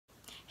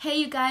Hey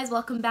you guys,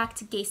 welcome back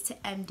to Gaze to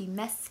MD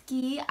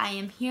Meski. I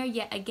am here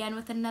yet again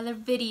with another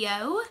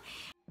video.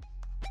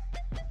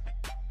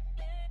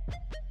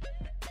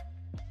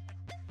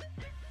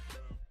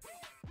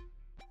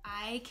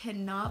 I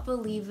cannot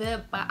believe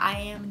it, but I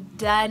am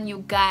done,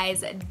 you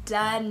guys.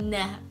 Done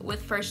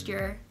with first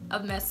year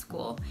of med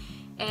school.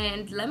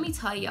 And let me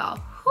tell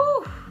y'all,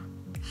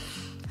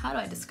 how do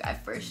I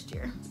describe first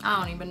year? I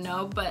don't even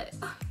know, but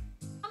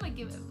I'm gonna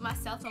give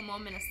myself a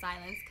moment of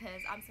silence because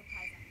I'm surprised.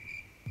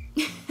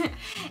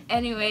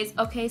 Anyways,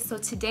 okay, so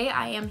today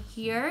I am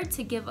here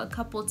to give a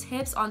couple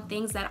tips on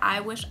things that I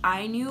wish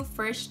I knew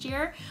first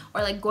year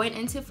or like going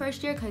into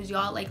first year, because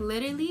y'all, like,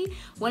 literally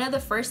one of the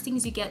first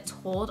things you get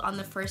told on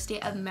the first day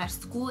of med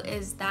school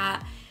is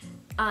that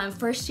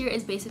first year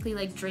is basically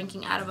like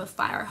drinking out of a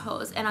fire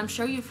hose. And I'm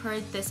sure you've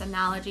heard this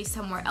analogy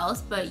somewhere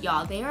else, but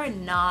y'all, they are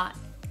not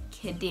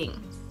kidding.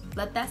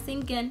 Let that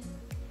sink in.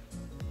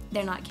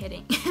 They're not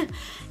kidding.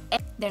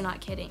 They're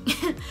not kidding.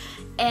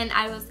 And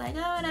I was like,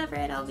 oh, whatever,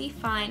 it'll be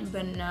fine.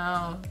 But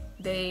no,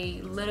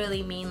 they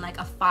literally mean like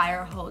a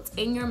fire hose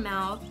in your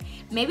mouth.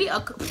 Maybe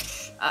I'm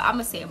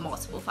gonna say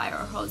multiple fire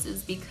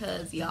hoses,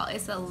 because y'all,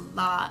 it's a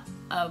lot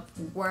of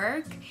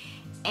work.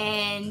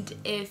 And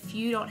if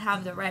you don't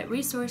have the right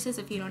resources,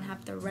 if you don't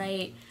have the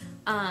right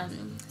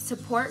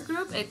support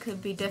group, it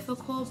could be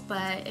difficult.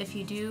 But if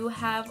you do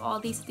have all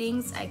these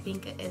things, I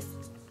think it is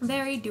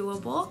very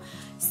doable.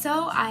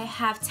 So I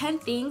have 10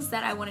 things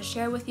that I want to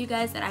share with you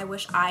guys that I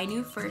wish I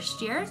knew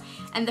first year.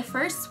 And the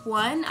first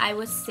one I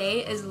would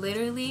say is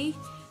literally,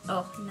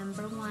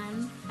 number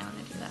one, I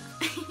want to do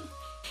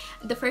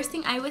that. The first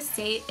thing I would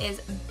say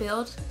is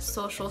build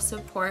social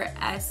support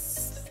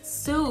as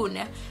soon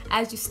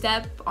as you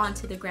step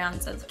onto the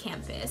grounds of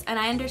campus. And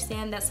I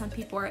understand that some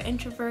people are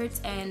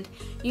introverts and,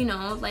 you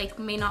know, like,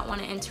 may not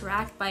want to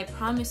interact, but I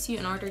promise you,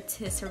 in order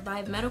to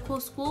survive medical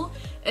school,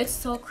 it's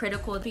so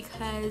critical,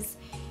 because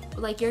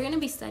like, you're gonna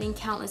be studying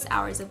countless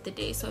hours of the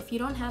day. So if you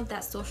don't have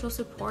that social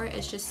support,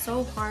 it's just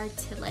so hard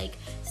to like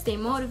stay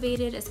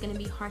motivated. It's gonna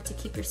be hard to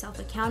keep yourself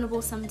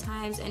accountable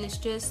sometimes, and it's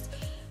just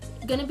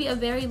gonna be a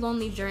very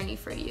lonely journey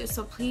for you.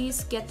 So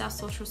please get that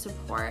social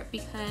support,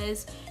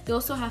 because you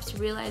also have to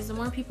realize the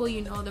more people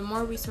you know, the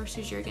more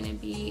resources you're gonna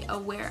be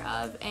aware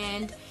of,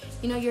 and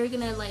you know, you're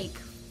gonna like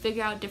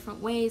figure out different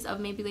ways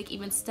of maybe like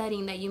even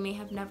studying that you may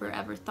have never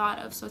ever thought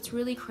of. So it's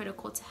really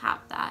critical to have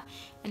that.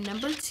 And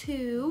number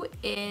two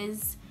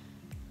is,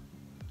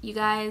 you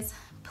guys,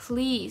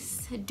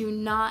 please do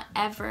not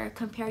ever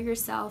compare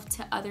yourself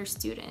to other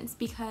students,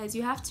 because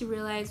you have to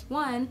realize,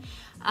 one,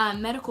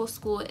 medical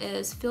school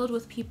is filled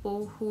with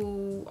people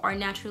who are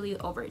naturally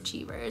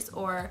overachievers,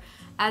 or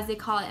as they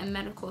call it in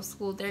medical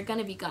school, they're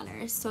gonna be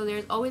gunners. So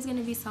there's always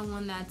gonna be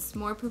someone that's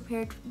more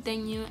prepared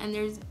than you, and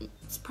there's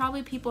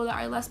probably people that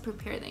are less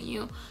prepared than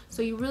you.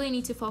 So you really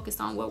need to focus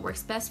on what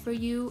works best for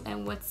you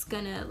and what's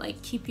gonna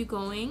like keep you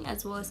going,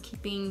 as well as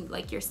keeping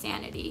like your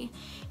sanity.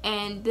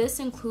 And this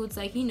includes,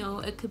 like, you know,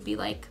 it could be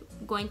like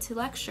going to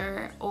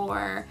lecture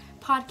or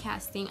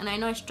podcasting. And I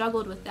know I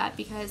struggled with that,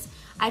 because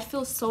I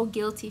feel so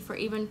guilty for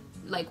even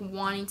like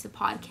wanting to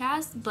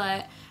podcast,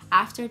 but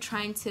after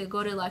trying to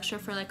go to lecture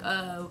for like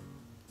a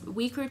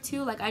week or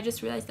two, like, I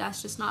just realized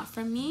that's just not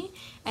for me,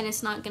 and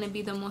it's not going to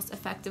be the most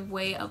effective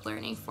way of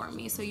learning for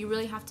me. So you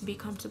really have to be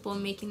comfortable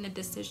making the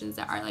decisions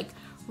that are like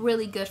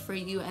really good for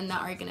you and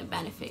that are going to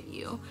benefit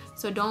you.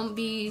 So don't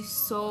be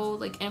so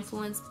like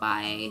influenced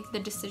by the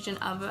decision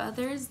of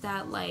others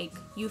that like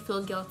you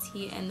feel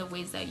guilty in the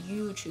ways that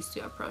you choose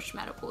to approach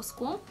medical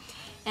school.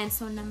 And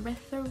so number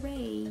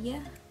three,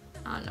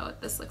 I don't know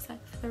what this looks like.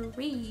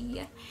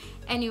 3.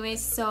 Anyways,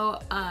 so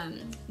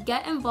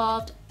get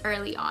involved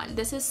early on.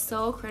 This is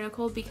so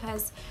critical,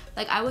 because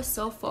like I was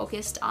so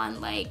focused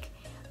on like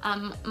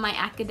my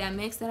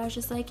academics that I was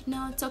just like,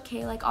 no, it's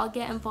okay, like I'll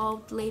get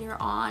involved later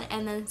on.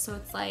 And then so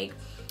it's like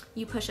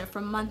you push it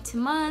from month to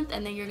month,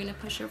 and then you're gonna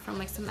push it from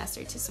like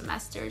semester to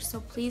semester. So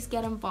please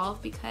get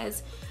involved,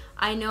 because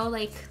I know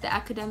like the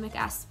academic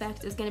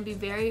aspect is going to be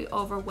very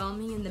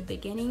overwhelming in the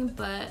beginning,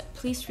 but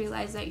please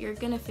realize that you're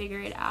going to figure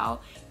it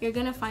out. You're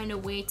going to find a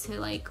way to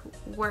like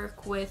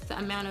work with the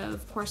amount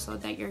of course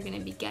load that you're going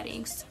to be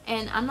getting.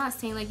 And I'm not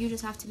saying like you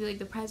just have to be like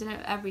the president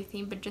of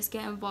everything, but just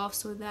get involved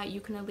so that you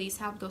can at least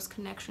have those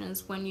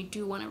connections when you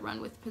do want to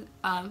run with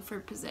for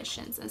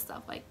positions and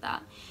stuff like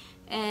that.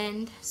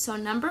 And so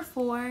number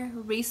 4,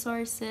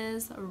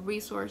 resources,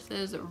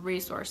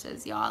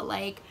 y'all.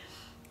 Like,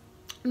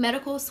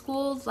 medical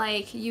school,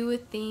 like, you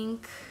would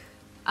think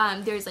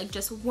there's like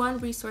just one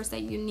resource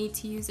that you need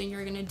to use and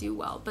you're gonna do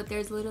well, but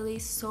there's literally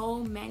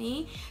so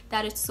many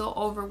that it's so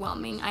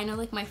overwhelming. I know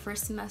like my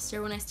first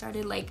semester, when I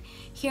started like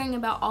hearing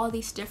about all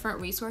these different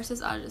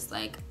resources, I was just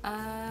like,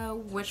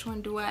 which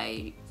one do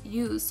I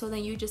use? So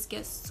then you just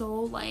get so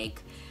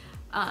like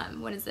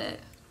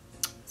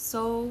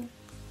so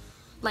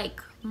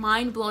like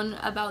mind blown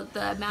about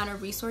the amount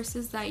of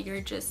resources that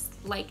you're just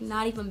like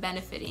not even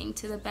benefiting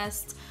to the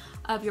best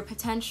of your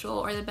potential,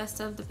 or the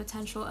best of the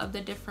potential of the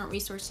different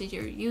resources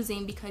you're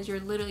using, because you're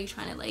literally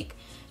trying to like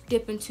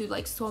dip into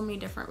like so many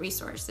different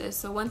resources.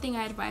 So one thing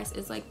I advise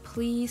is like,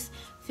 please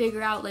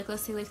figure out like,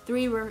 let's say like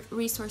 3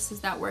 resources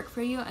that work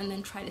for you, and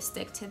then try to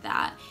stick to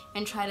that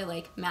and try to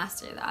like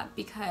master that,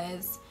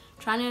 because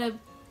trying to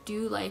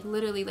do like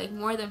literally like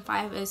more than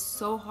 5 is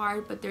so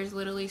hard. But there's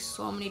literally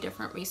so many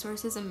different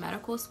resources in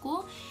medical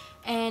school.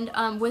 And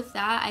with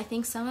that, I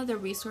think some of the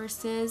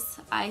resources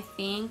I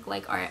think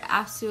like are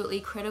absolutely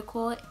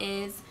critical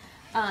is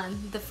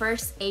the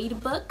first aid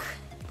book,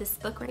 this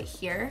book right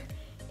here,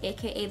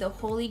 aka the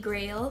holy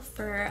grail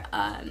for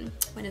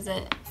what is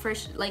it,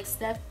 first like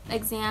step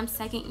exam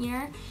 2nd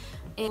year,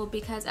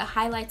 because it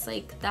highlights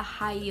like the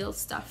high yield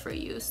stuff for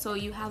you, so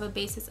you have a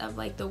basis of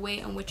like the way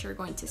in which you're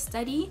going to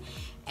study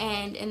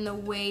and in the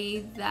way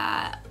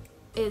that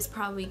is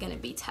probably going to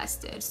be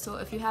tested. So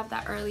if you have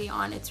that early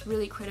on, it's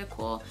really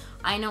critical.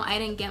 I know I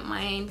didn't get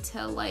mine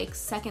till like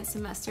 2nd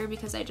semester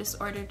because I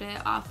just ordered it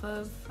off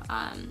of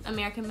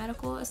American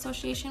Medical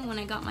Association when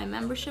I got my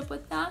membership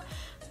with that.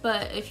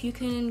 But if you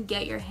can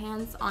get your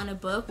hands on a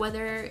book,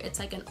 whether it's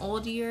like an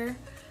old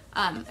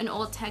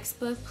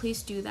textbook,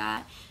 please do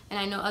that. And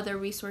I know other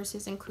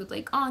resources include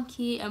like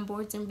Anki and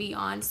Boards and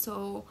Beyond.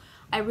 So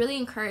I really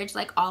encourage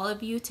like all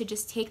of you to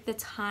just take the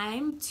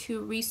time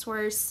to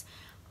resource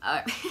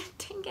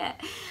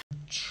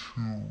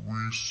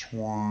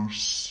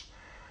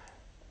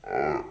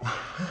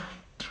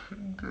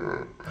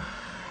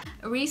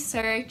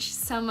research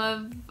some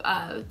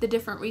of the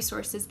different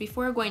resources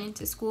before going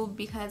into school,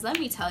 because let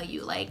me tell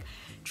you, like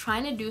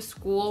trying to do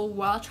school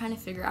while trying to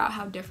figure out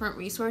how different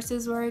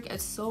resources work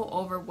is so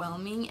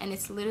overwhelming, and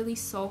it's literally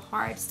so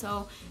hard.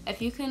 So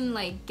if you can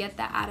like get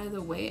that out of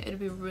the way, it'd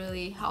be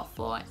really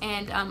helpful.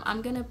 And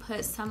I'm gonna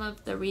put some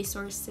of the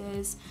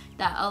resources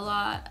that a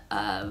lot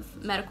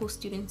of medical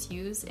students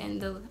use in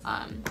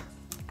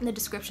the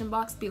description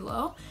box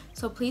below,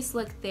 so please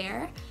look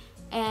there.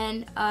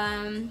 And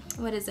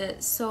what is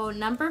it? So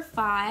number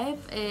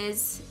 5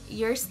 is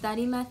your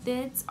study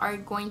methods are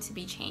going to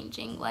be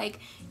changing. Like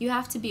you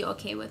have to be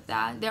okay with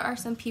that. There are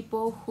some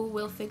people who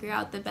will figure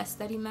out the best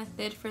study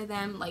method for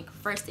them like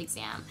first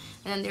exam,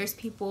 and then there's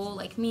people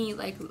like me,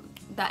 like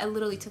that it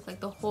literally took like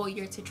the whole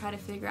year to try to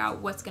figure out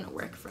what's gonna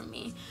work for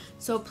me.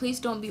 So please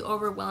don't be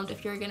overwhelmed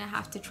if you're gonna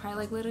have to try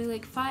like literally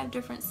like 5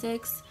 different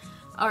 6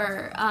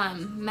 or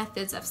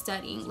methods of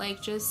studying.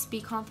 Like just be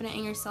confident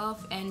in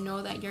yourself and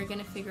know that you're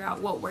gonna figure out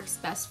what works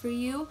best for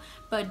you,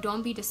 but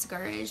don't be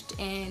discouraged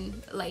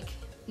in like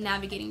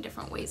navigating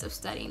different ways of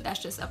studying.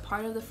 That's just a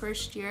part of the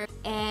first year.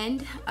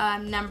 And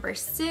number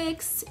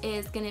 6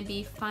 is gonna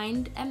be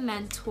find a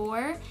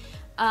mentor.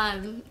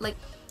 Like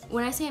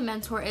when I say a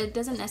mentor, it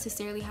doesn't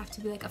necessarily have to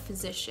be like a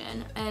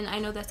physician, and I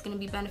know that's going to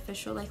be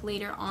beneficial like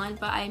later on,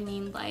 but I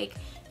mean like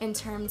in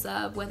terms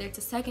of whether it's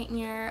a 2nd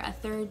year, a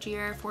 3rd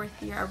year, 4th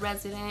year, a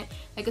resident,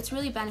 like it's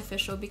really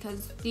beneficial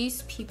because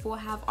these people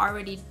have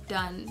already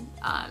done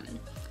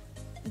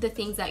the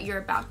things that you're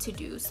about to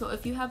do. So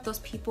if you have those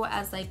people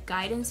as like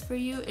guidance for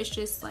you, it's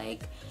just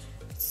like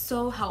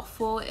so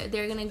helpful.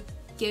 They're going to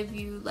give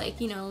you like,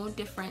 you know,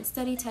 different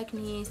study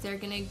techniques. They're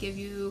going to give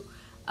you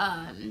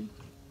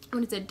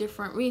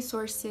different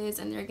resources,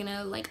 and they're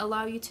gonna like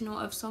allow you to know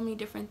of so many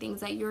different things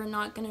that you're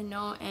not gonna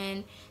know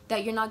and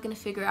that you're not gonna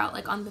figure out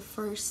like on the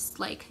first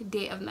like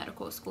day of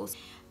medical school.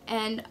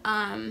 And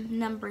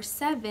number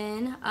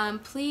 7,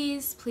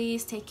 please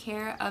take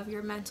care of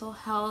your mental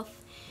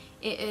health.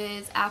 It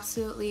is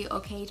absolutely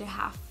okay to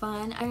have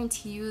fun. I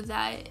guarantee you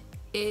that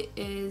it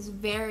is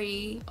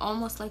very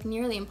almost like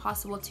nearly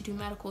impossible to do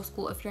medical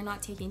school if you're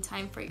not taking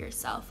time for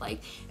yourself.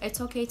 Like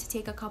it's okay to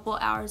take a couple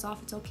hours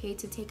off, it's okay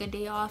to take a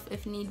day off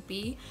if need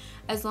be,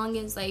 as long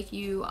as like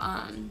you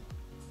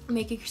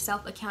make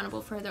yourself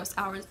accountable for those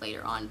hours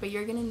later on. But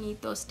you're gonna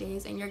need those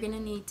days, and you're gonna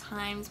need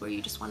times where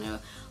you just want to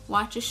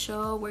watch a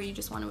show, where you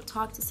just want to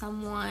talk to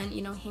someone,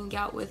 you know, hang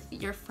out with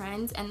your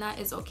friends, and that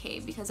is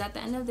okay, because at the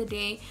end of the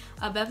day,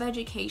 above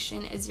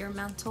education is your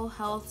mental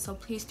health, so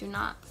please do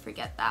not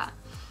forget that.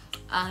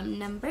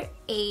 Number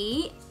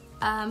 8,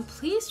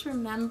 please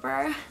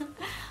remember,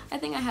 I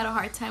think I had a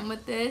hard time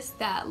with this,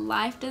 that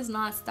life does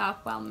not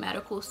stop while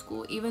medical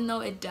school, even though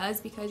it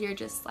does, because you're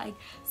just like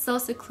so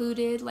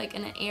secluded, like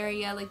in an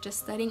area, like just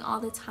studying all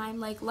the time.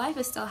 Like life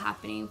is still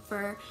happening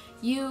for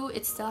you,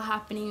 it's still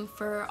happening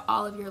for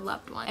all of your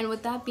loved ones. And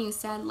with that being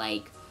said,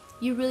 like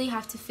you really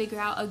have to figure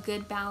out a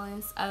good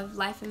balance of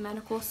life in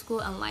medical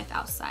school and life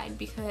outside,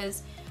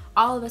 because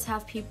all of us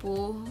have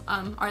people,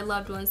 our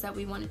loved ones, that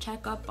we want to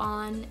check up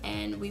on,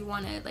 and we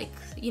want to like,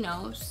 you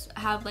know,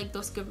 have like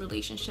those good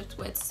relationships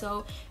with.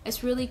 So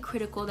it's really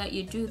critical that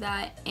you do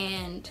that,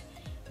 and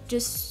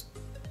just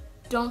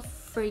don't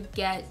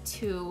forget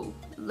to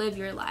live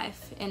your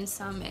life in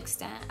some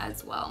extent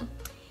as well.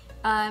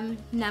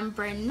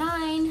 Number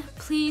 9,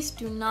 please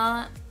do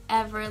not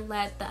ever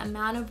let the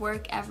amount of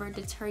work ever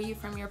deter you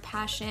from your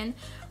passion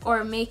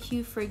or make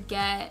you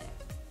forget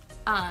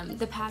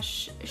the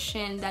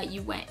passion that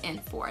you went in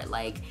for.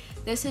 Like,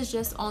 this is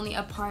just only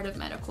a part of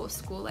medical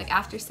school. Like,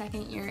 after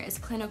second year is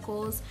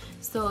clinicals,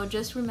 so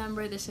just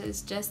remember this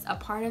is just a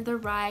part of the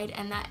ride,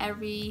 and that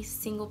every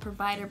single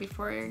provider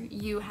before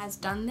you has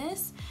done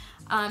this.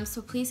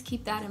 So please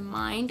keep that in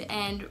mind,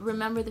 and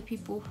remember the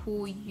people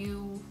who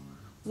you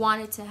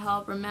wanted to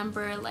help.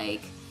 Remember,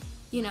 like,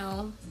 you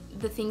know,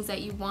 the things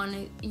that you want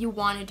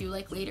to do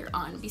like later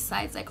on,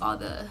 besides like all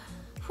the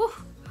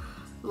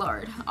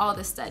all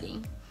the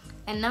studying.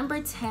 And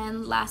number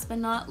 10, last but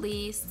not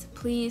least,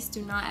 please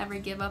do not ever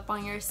give up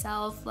on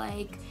yourself.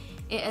 Like,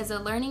 it is a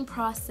learning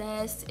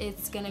process.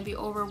 It's gonna be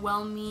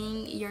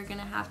overwhelming. You're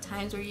gonna have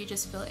times where you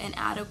just feel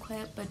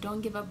inadequate, but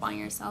don't give up on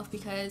yourself,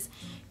 because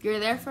you're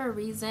there for a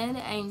reason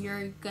and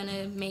you're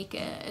gonna make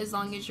it as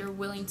long as you're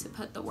willing to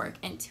put the work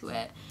into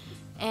it.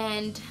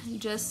 And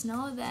just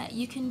know that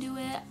you can do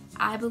it.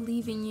 I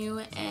believe in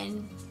you.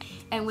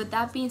 And with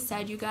that being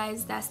said, you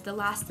guys, that's the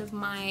last of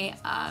my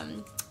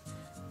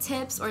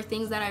tips or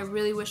things that I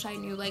really wish I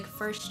knew like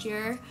first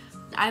year.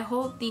 I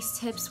hope these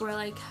tips were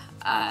like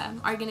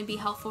are gonna be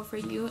helpful for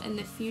you in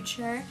the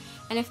future,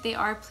 and if they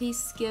are,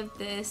 please give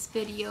this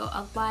video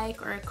a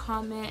like or a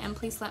comment, and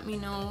please let me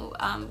know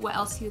what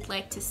else you'd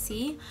like to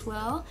see.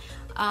 Well,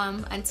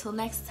 until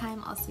next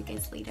time, I'll see you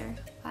guys later.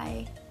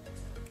 Bye.